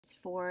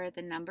For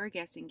the number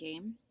guessing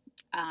game,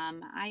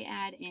 I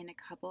add in a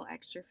couple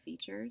extra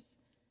features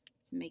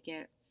to make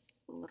it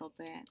a little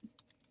bit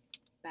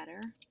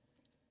better.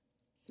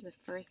 So the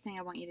first thing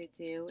I want you to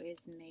do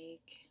is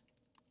make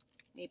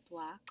a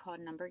block called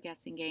number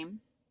guessing game.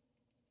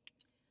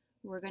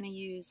 We're going to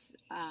use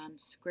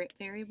script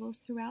variables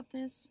throughout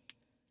this.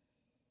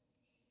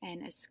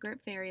 And a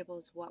script variable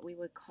is what we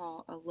would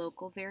call a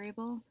local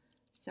variable.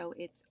 So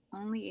it's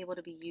only able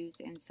to be used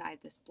inside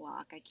this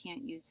block. I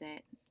can't use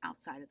it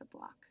outside of the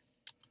block.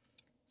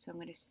 So I'm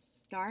going to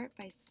start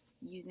by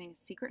using a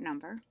secret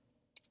number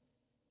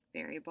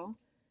variable.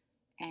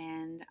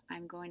 And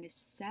I'm going to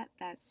set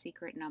that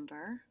secret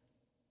number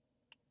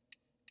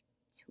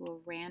to a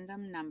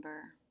random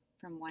number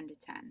from 1 to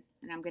 10.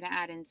 And I'm going to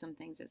add in some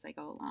things as I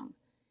go along.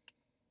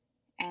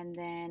 And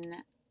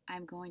then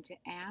I'm going to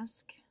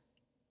ask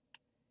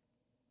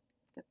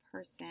the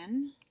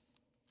person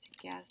to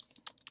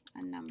guess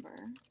a number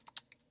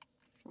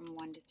from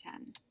 1 to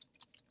 10.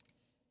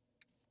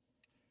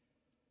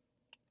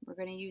 We're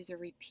going to use a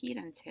repeat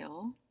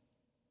until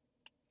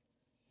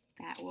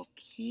that will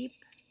keep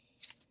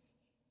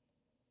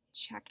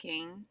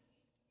checking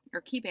or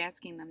keep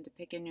asking them to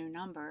pick a new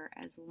number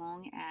as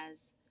long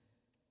as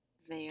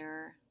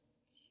their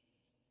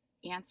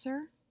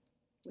answer,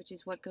 which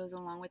is what goes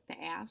along with the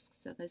ask.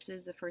 So this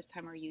is the first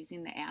time we're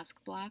using the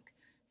ask block.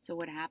 So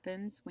what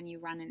happens when you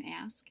run an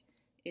ask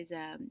is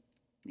a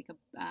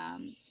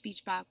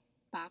speech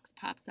box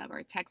pops up, or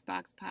a text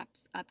box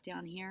pops up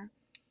down here,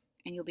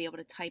 and you'll be able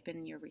to type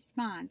in your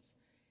response,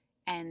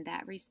 and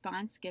that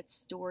response gets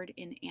stored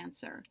in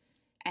answer.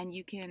 And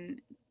you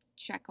can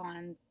check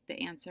on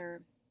the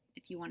answer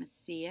if you want to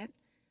see it.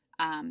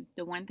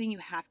 The one thing you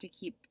have to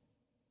keep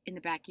in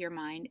the back of your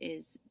mind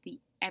is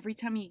every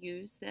time you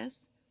use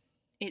this,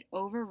 it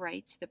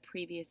overwrites the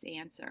previous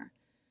answer.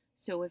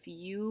 So if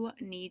you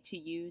need to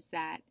use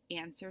that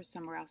answer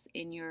somewhere else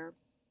in your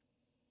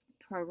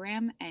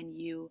program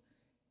and you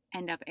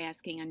end up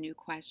asking a new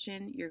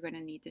question, you're going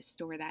to need to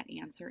store that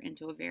answer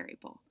into a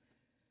variable.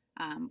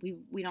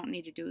 We don't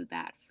need to do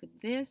that for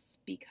this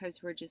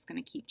because we're just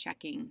going to keep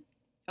checking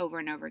over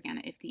and over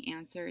again if the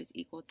answer is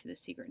equal to the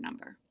secret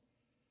number.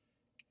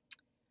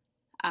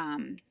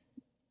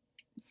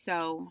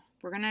 So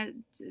we're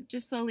going to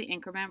just slowly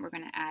increment. We're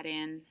going to add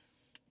in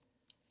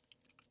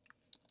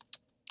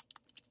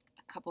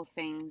a couple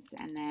things,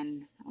 and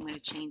then I'm going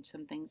to change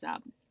some things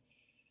up.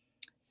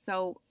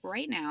 So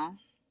right now,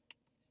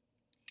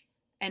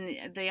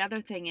 and the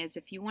other thing is,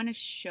 if you want to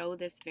show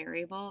this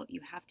variable, you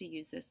have to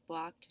use this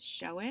block to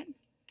show it.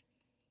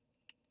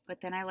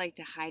 But then I like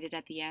to hide it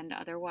at the end.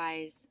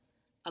 Otherwise,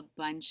 a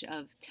bunch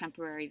of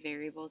temporary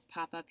variables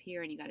pop up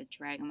here, and you got to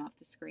drag them off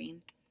the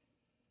screen.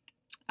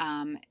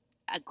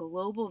 A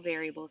global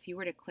variable, if you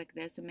were to click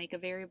this and make a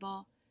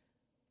variable,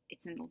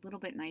 it's a little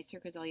bit nicer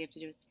because all you have to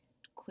do is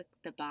click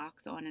the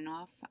box on and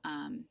off.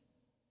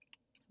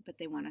 But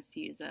they want us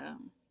to use a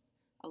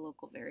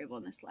local variable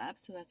in this lab,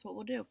 so that's what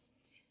we'll do.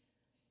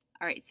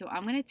 All right, so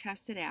I'm going to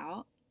test it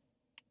out,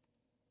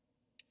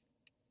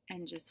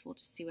 and we'll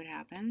just see what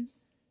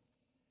happens.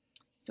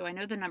 So I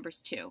know the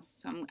number's 2,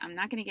 so I'm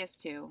not going to guess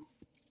 2.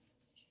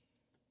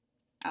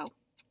 Oh,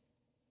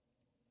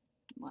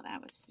 well,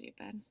 that was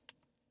stupid.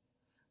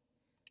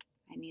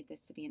 I need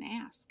this to be an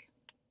ask.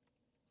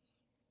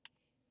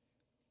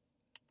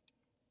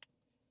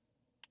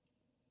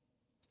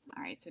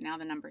 All right, so now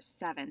the number's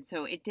 7.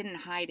 So it didn't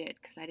hide it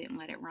because I didn't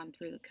let it run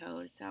through the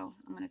code, so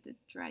I'm going to have to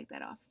drag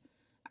that off.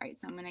 All right,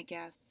 so I'm going to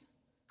guess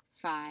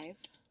 5.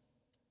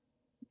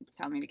 It's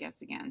telling me to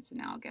guess again, so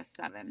now I'll guess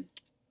 7.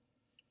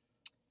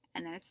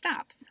 And then it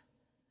stops.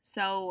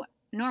 So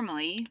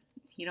normally,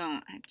 you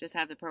don't just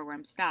have the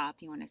program stop.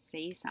 You want to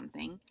say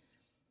something.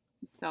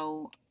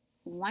 So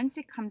once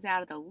it comes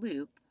out of the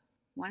loop,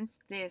 once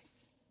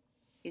this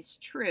is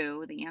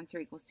true, the answer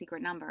equals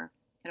secret number,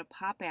 it'll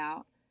pop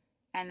out,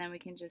 and then we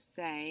can just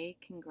say,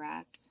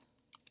 congrats,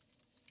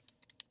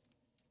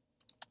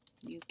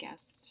 you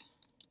guessed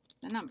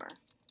the number.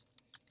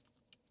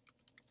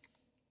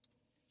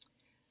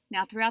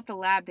 Now, throughout the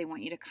lab, they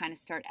want you to kind of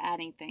start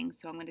adding things.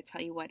 So I'm going to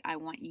tell you what I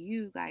want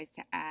you guys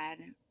to add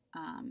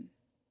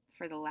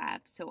for the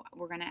lab. So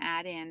we're going to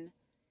add in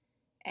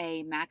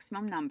a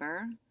maximum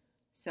number.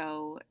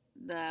 So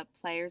the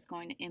player is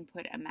going to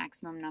input a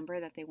maximum number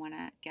that they want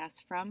to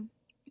guess from,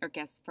 or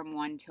guess from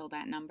 1 till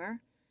that number.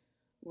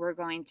 We're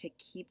going to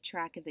keep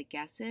track of the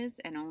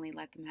guesses and only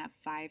let them have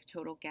 5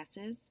 total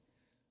guesses.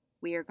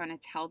 We are going to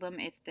tell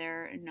them if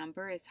their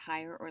number is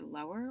higher or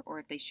lower, or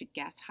if they should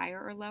guess higher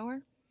or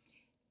lower.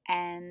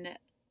 And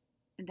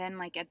then,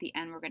 like, at the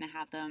end, we're going to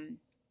have them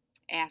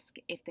ask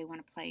if they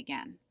want to play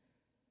again.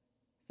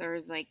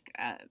 There's like,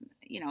 a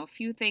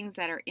few things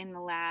that are in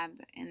the lab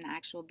in the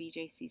actual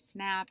BJC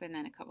Snap, and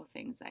then a couple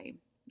things I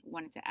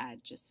wanted to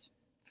add just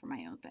for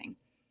my own thing.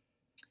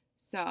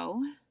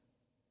 So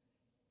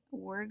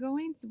we're not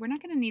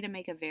going to need to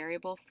make a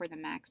variable for the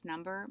max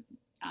number.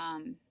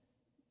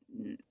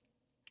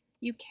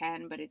 You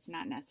can, but it's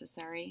not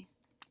necessary.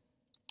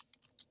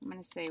 I'm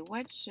going to say,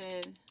 what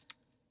should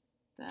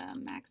the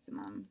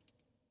maximum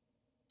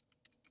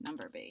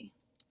number be?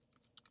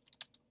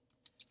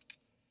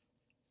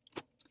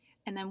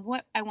 And then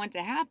what I want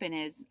to happen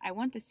is I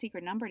want the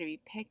secret number to be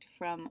picked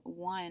from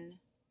 1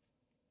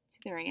 to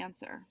their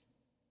answer.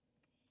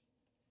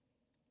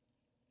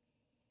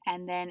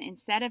 And then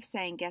instead of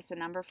saying guess a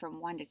number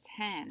from 1 to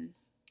 10,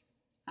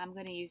 I'm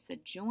going to use the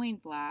join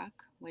block,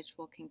 which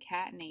will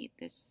concatenate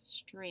this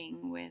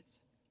string with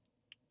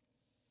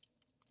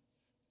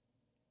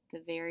the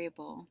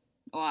variable.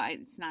 Well,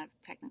 it's not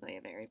technically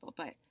a variable,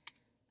 but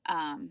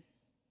I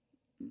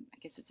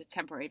guess it's a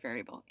temporary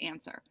variable,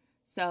 answer.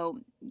 So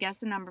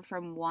guess a number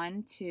from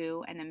 1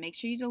 to, and then make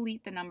sure you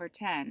delete the number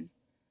 10,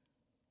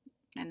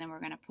 and then we're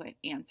going to put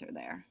answer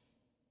there.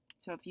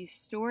 So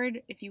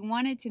if you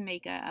wanted to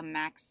make a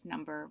max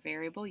number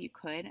variable, you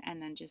could,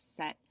 and then just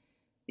set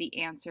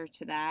the answer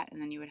to that, and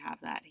then you would have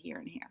that here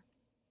and here.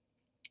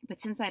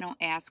 But since I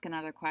don't ask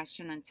another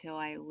question until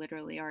I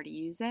literally already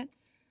use it,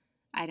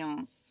 I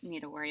don't need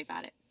to worry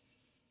about it.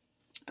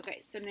 Okay,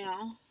 so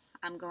now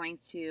I'm going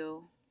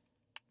to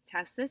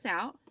test this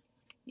out.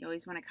 You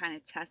always want to kind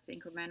of test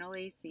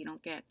incrementally so you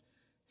don't get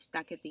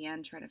stuck at the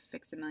end trying to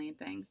fix a million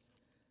things.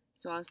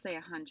 So I'll say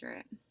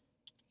 100.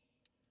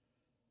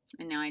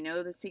 And now I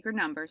know the secret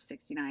number is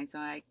 69, so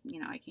I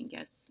can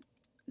guess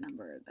a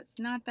number that's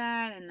not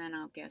that, and then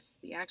I'll guess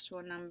the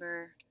actual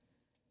number,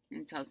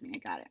 and it tells me I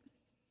got it.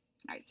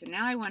 All right, so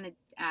now I want to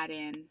add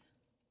in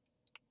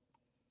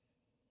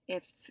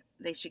if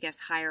they should guess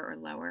higher or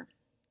lower,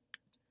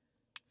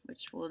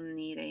 which will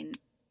need an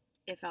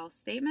if-else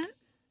statement.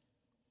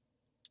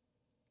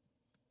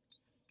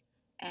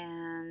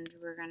 And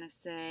we're going to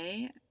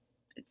say,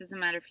 it doesn't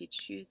matter if you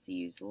choose to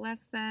use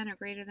less than or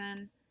greater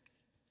than.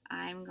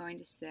 I'm going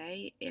to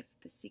say if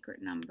the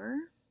secret number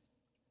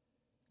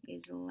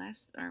is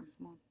less, or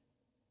well,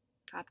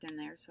 popped in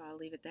there, so I'll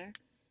leave it there.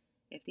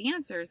 If the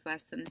answer is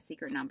less than the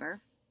secret number,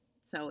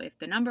 so if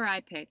the number I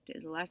picked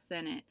is less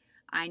than it,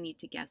 I need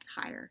to guess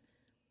higher.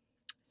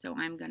 So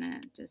I'm going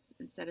to just,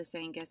 instead of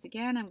saying guess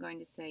again, I'm going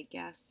to say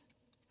guess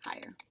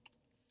higher.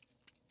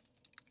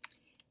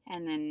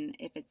 And then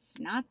if it's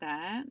not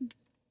that,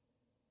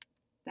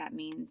 that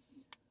means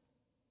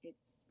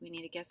we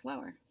need to guess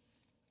lower.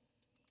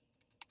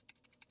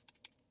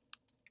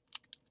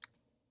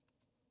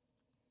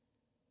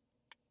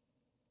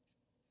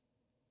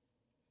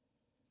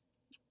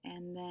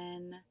 And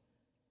then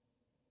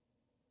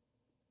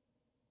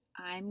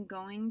I'm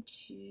going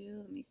to,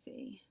 let me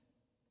see.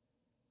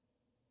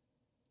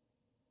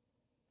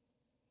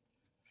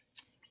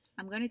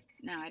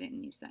 No, I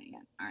didn't use that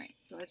yet. All right,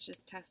 so let's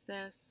just test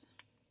this.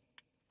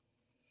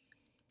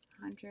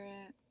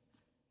 100,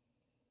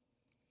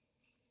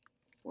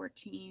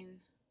 14,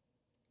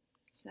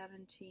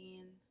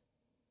 17,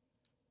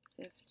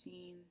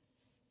 15.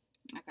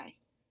 Okay.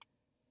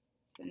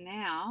 So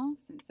now,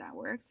 since that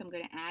works, I'm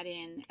going to add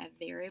in a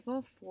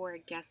variable for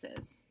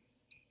guesses.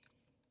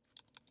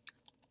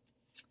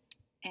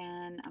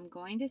 And I'm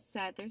going to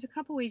set, there's a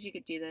couple ways you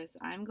could do this.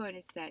 I'm going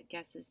to set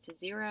guesses to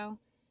 0.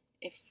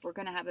 If we're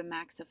going to have a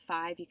max of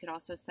 5, you could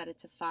also set it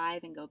to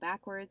 5 and go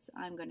backwards.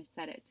 I'm going to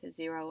set it to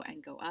 0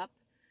 and go up.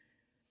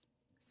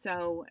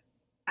 So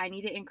I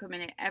need to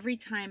increment it every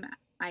time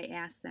I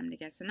ask them to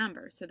guess a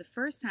number. So the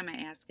first time I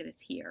ask it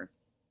is here.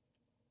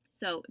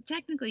 So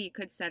technically you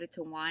could set it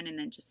to 1 and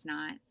then just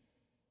not,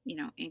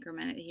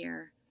 increment it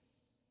here.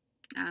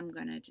 I'm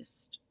going to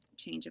just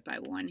change it by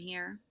 1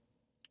 here.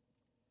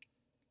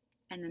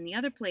 And then the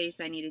other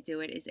place I need to do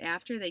it is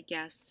after they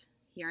guess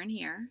here and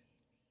here,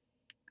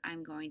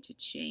 I'm going to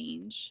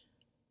change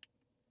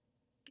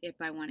it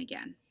by 1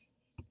 again.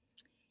 All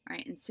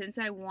right, and since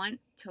I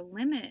want to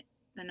limit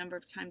the number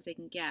of times they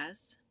can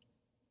guess,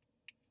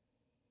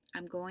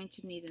 I'm going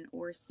to need an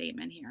or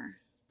statement here.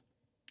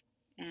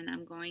 And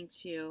I'm going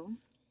to,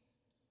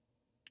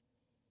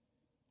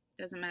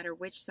 doesn't matter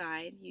which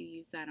side you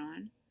use that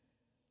on,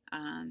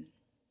 and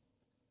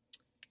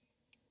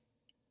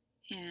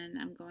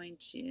I'm going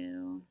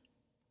to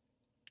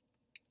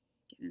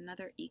get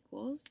another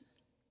equals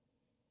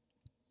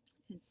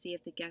and see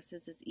if the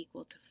guesses is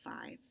equal to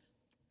 5.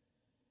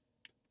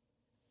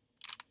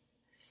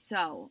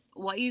 So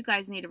what you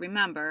guys need to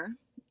remember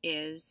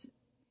is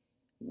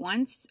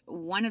once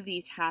one of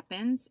these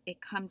happens,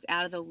 it comes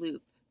out of the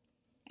loop.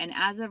 And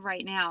as of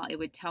right now, it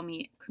would tell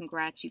me,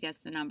 congrats, you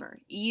guessed the number,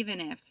 even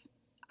if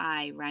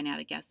I ran out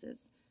of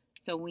guesses.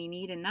 So we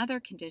need another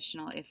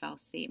conditional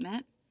if-else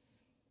statement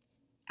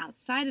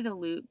outside of the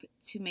loop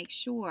to make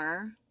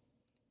sure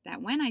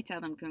that when I tell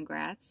them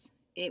congrats,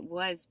 it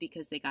was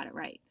because they got it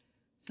right.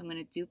 So I'm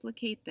going to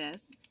duplicate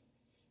this,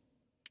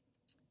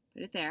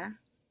 put it there,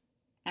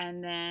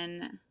 and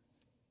then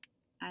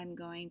I'm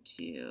going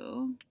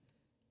to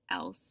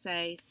else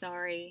say,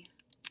 sorry,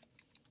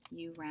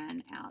 you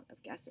ran out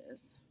of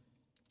guesses.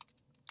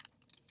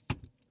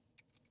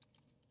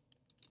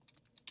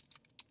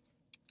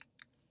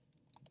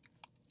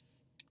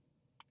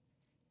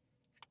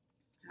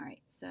 All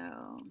right, so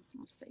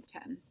I'll say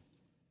 10.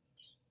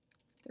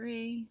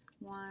 3,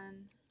 1.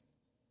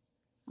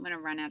 I'm going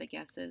to run out of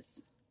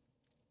guesses.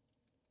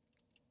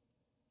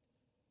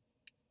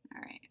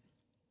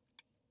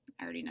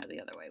 already know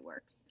the other way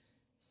works.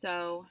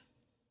 So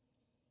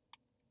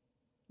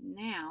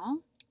now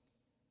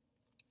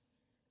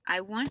I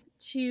want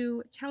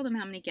to tell them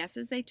how many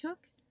guesses they took.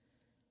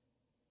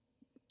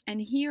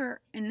 And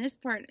here in this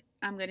part,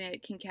 I'm going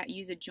to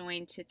use a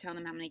join to tell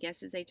them how many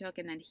guesses they took.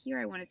 And then here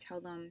I want to tell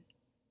them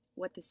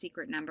what the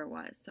secret number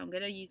was. So I'm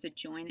going to use a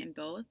join in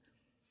both.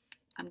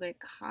 I'm going to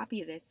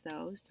copy this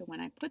though, so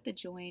when I put the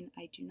join,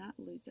 I do not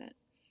lose it.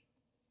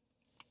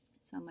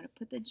 So I'm going to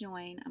put the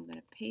join, I'm going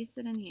to paste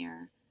it in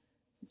here,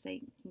 and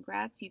say,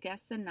 congrats, you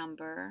guessed the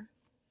number.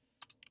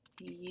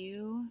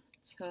 You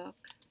took,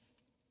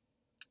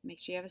 make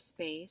sure you have a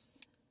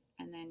space,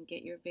 and then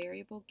get your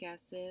variable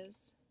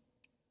guesses.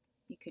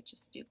 You could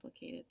just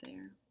duplicate it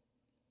there.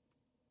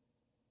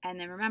 And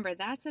then remember,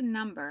 that's a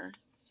number,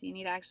 so you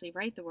need to actually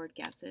write the word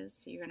guesses.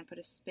 So you're going to put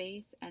a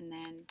space, and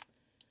then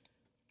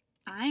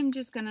I'm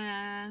just going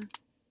to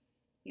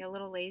be a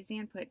little lazy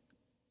and put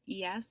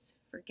ES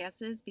for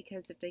guesses,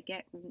 because if they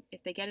get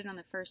it on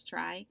the first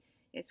try,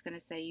 it's going to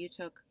say you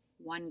took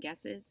 1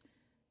 guesses.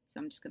 So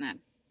I'm just going to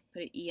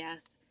put an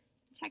ES.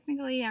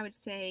 Technically, I would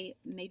say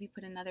maybe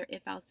put another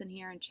if else in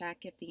here and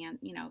check if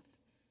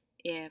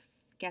if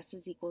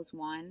guesses equals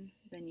 1,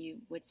 then you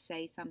would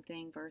say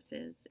something,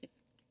 versus if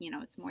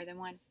it's more than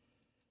 1.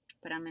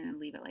 But I'm going to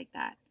leave it like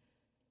that.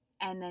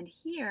 And then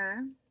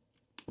here,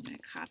 I'm going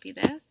to copy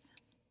this.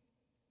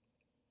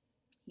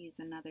 Use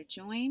another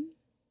join,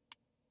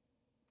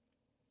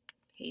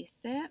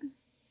 paste it,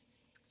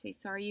 say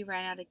sorry you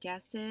ran out of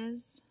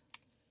guesses,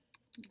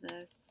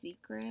 the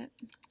secret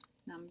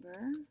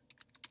number,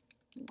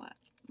 what,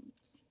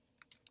 oops.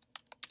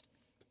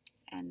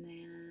 And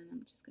then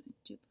I'm just going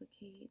to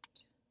duplicate,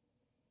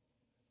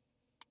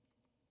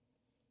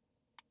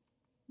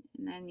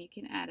 and then you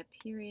can add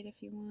a period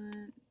if you want.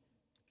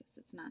 I guess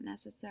it's not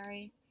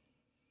necessary.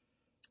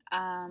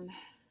 And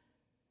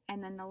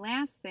then the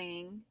last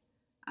thing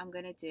I'm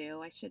going to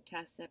do, I should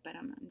test it, but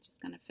I'm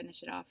just going to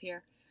finish it off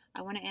here.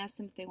 I want to ask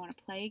them if they want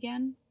to play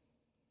again.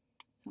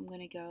 So I'm going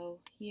to go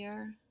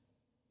here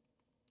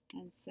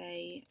and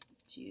say,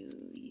 do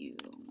you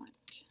want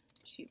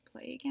to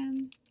play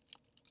again?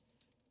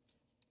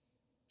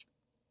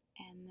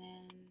 And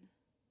then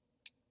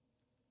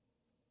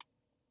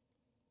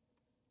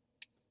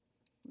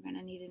we're going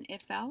to need an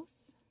if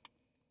else.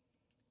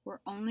 We're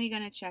only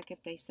going to check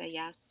if they say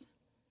yes.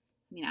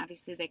 I mean,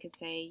 obviously they could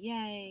say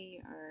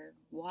yay or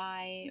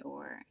why,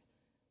 or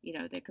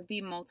there could be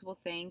multiple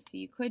things. So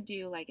you could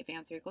do like if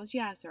answer equals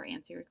yes, or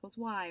answer equals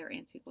y, or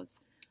answer equals,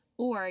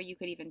 or you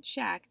could even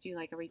check, do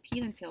like a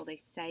repeat until they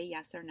say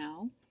yes or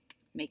no,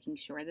 making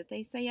sure that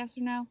they say yes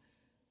or no.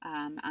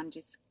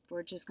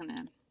 We're just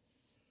gonna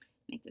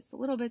make this a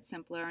little bit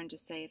simpler and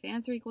just say if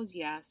answer equals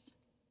yes.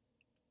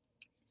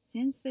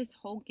 Since this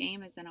whole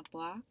game is in a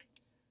block,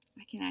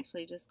 I can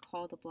actually just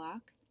call the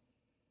block.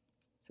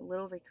 It's a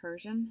little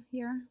recursion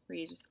here, where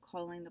you're just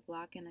calling the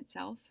block in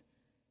itself.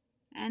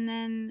 And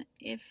then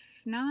if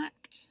not,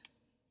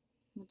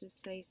 we'll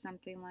just say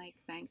something like,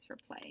 thanks for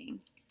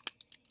playing.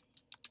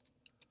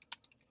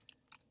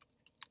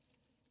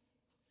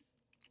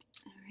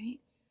 All right,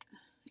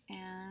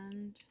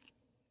 and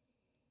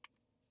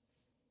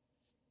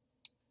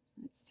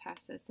let's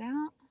test this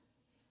out.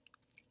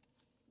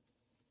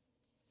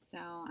 So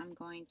I'm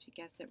going to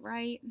guess it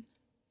right.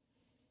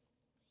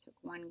 Took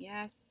 1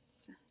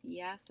 guess.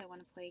 Yes, I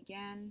want to play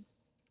again.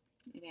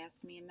 It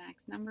asked me a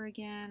max number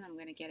again. I'm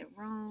going to get it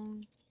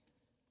wrong.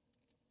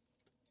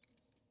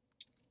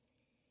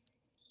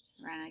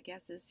 Ran out of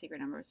guesses. Secret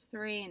number is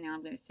 3. And now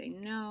I'm going to say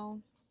no.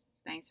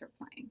 Thanks for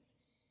playing.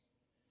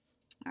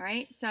 All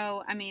right.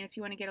 So, I mean, if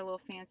you want to get a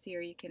little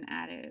fancier, you can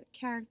add a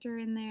character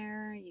in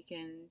there. You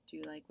can do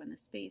like when the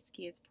space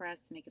key is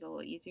pressed to make it a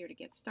little easier to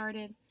get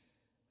started.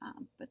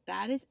 But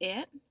that is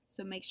it.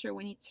 So make sure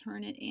when you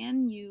turn it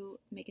in, you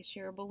make a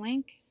shareable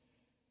link,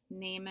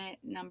 name it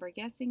Number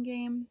Guessing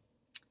Game.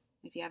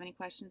 If you have any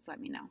questions, let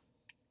me know.